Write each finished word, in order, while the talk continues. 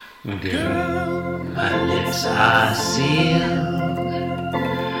Girl, my lips are sealed.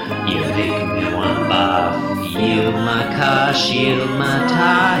 You make me want to barf. Yield my car, shield my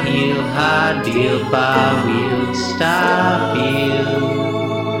tie, heel, high deal, bar wheel, stop you.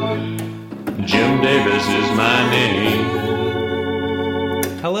 Jim Davis is my name.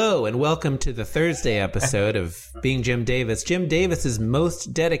 Hello and welcome to the Thursday episode of Being Jim Davis. Jim Davis's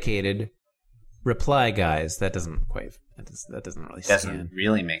most dedicated reply guys. That doesn't really doesn't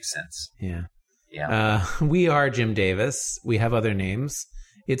really make sense. Yeah. We are Jim Davis. We have other names.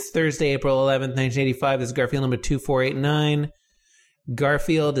 It's Thursday, April 11th, 1985. This is Garfield number 2489.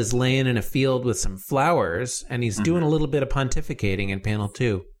 Garfield is laying in a field with some flowers, and he's doing a little bit of pontificating in panel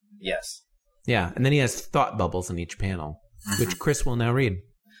 2. Yes. Yeah, and then he has thought bubbles in each panel, which Chris will now read.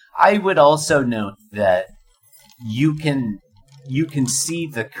 I would also note that you can see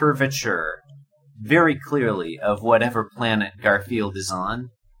the curvature very clearly of whatever planet Garfield is on,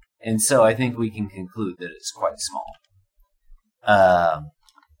 and so I think we can conclude that it's quite small.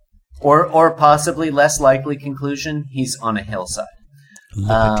 Or possibly less likely conclusion, he's on a hillside.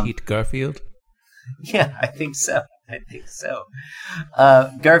 Le Petit Garfield? Yeah, I think so.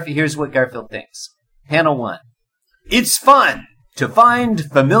 Here's what Garfield thinks. Panel 1. It's fun to find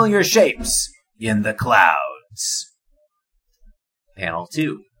familiar shapes in the clouds. Panel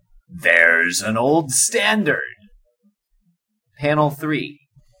 2. There's an old standard. Panel 3.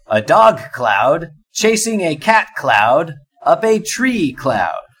 A dog cloud chasing a cat cloud up a tree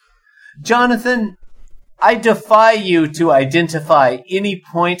cloud. Jonathan, I defy you to identify any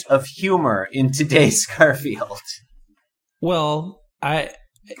point of humor in today's Garfield. Well,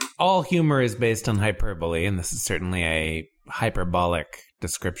 all humor is based on hyperbole, and this is certainly a hyperbolic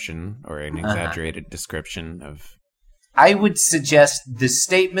description or an exaggerated description of... I would suggest the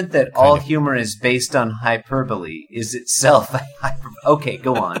statement that all humor is based on hyperbole is itself a hyperbole. Okay,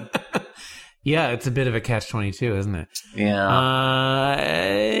 go on. Yeah, it's a bit of a catch-22, isn't it? Yeah.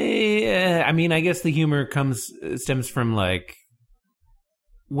 I mean, I guess the humor stems from, like,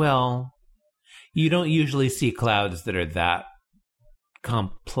 well, you don't usually see clouds that are that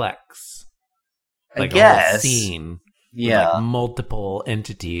complex. Like I guess. A whole scene. Yeah. With, like, multiple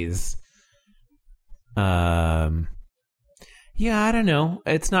entities. Yeah, I don't know.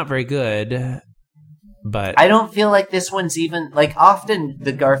 It's not very good, but... I don't feel like this one's even... Like, often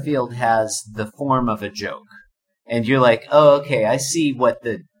the Garfield has the form of a joke. And you're like, oh, okay, I see what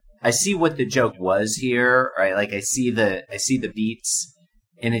the joke was here. Right? Like, I see the beats,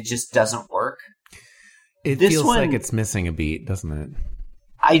 and it just doesn't work. It feels like it's missing a beat, doesn't it?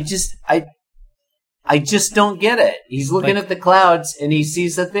 I just don't get it. He's looking at the clouds, and he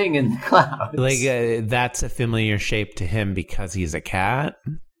sees a thing in the clouds. Like, that's a familiar shape to him because he's a cat?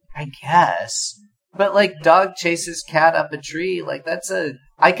 I guess. But, like, dog chases cat up a tree. Like,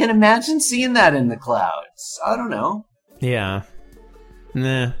 I can imagine seeing that in the clouds. I don't know. Yeah.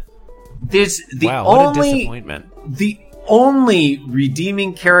 Nah. What a disappointment. The only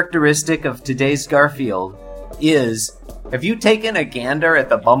redeeming characteristic of today's Garfield is... Have you taken a gander at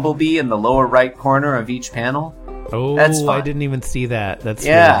the bumblebee in the lower right corner of each panel? Oh, that's fun. I didn't even see that. That's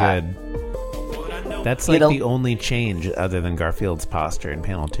really good. That's like the only change other than Garfield's posture in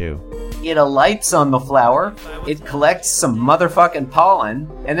panel 2. It alights on the flower, it collects some motherfucking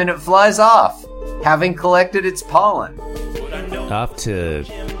pollen, and then it flies off, having collected its pollen. Off to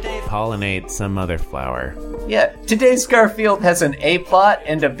pollinate some other flower. Yeah, today's Garfield has an A plot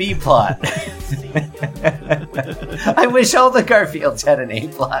and a B plot. I wish all the Garfields had an A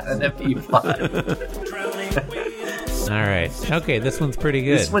plot and a B plot. All right. Okay, this one's pretty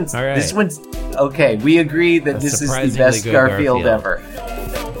good. All right. Okay, we agree that this is the best Garfield ever.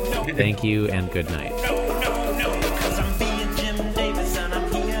 Thank you and good night.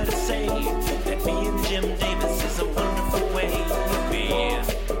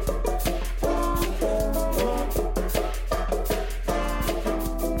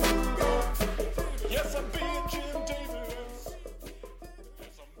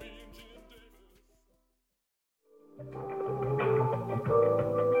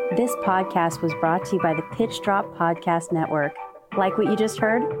 This podcast was brought to you by the Pitch Drop Podcast Network. Like what you just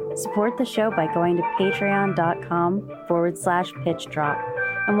heard? Support the show by going to patreon.com/pitchdrop.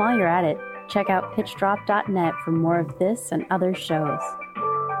 And while you're at it, check out pitchdrop.net for more of this and other shows.